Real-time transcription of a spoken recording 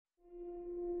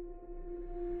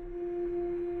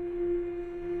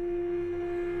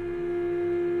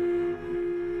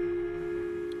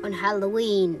on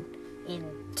Halloween. In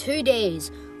 2 days,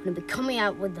 I'm going to be coming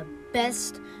out with the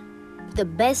best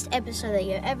episode that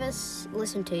you ever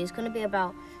listened to. It's going to be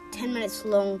about 10 minutes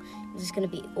long. It's going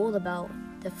to be all about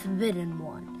the Forbidden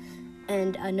One.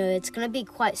 And I know it's going to be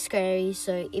quite scary,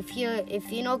 so if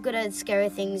you're not good at scary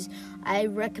things, I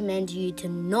recommend you to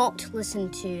not listen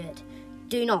to it.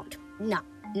 Do not. No.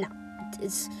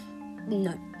 It's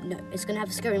going to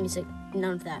have scary music.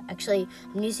 None of that. Actually,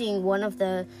 I'm using one of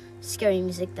the scary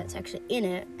music that's actually in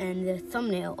it and the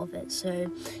thumbnail of it.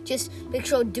 So just make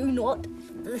sure do not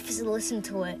listen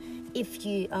to it if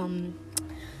you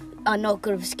are not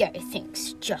good with scary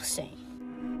things. Just saying.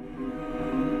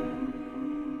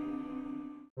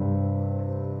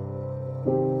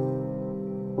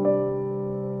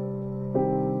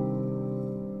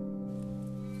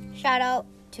 Shout out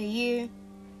to you,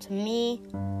 to me.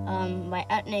 My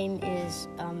 @ name is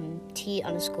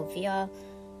T_VR.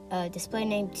 Display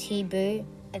name T-Boo.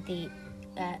 At the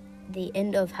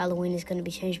end of Halloween is going to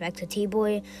be changed back to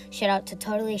T-Boy. Shout out to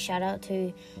Totally. Shout out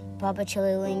to Baba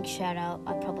Chili Link. Shout out,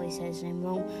 I probably said his name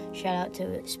wrong. Shout out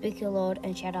to Spooky Lord,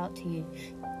 and shout out to you.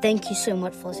 Thank you so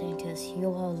much for listening to this.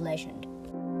 You're a legend.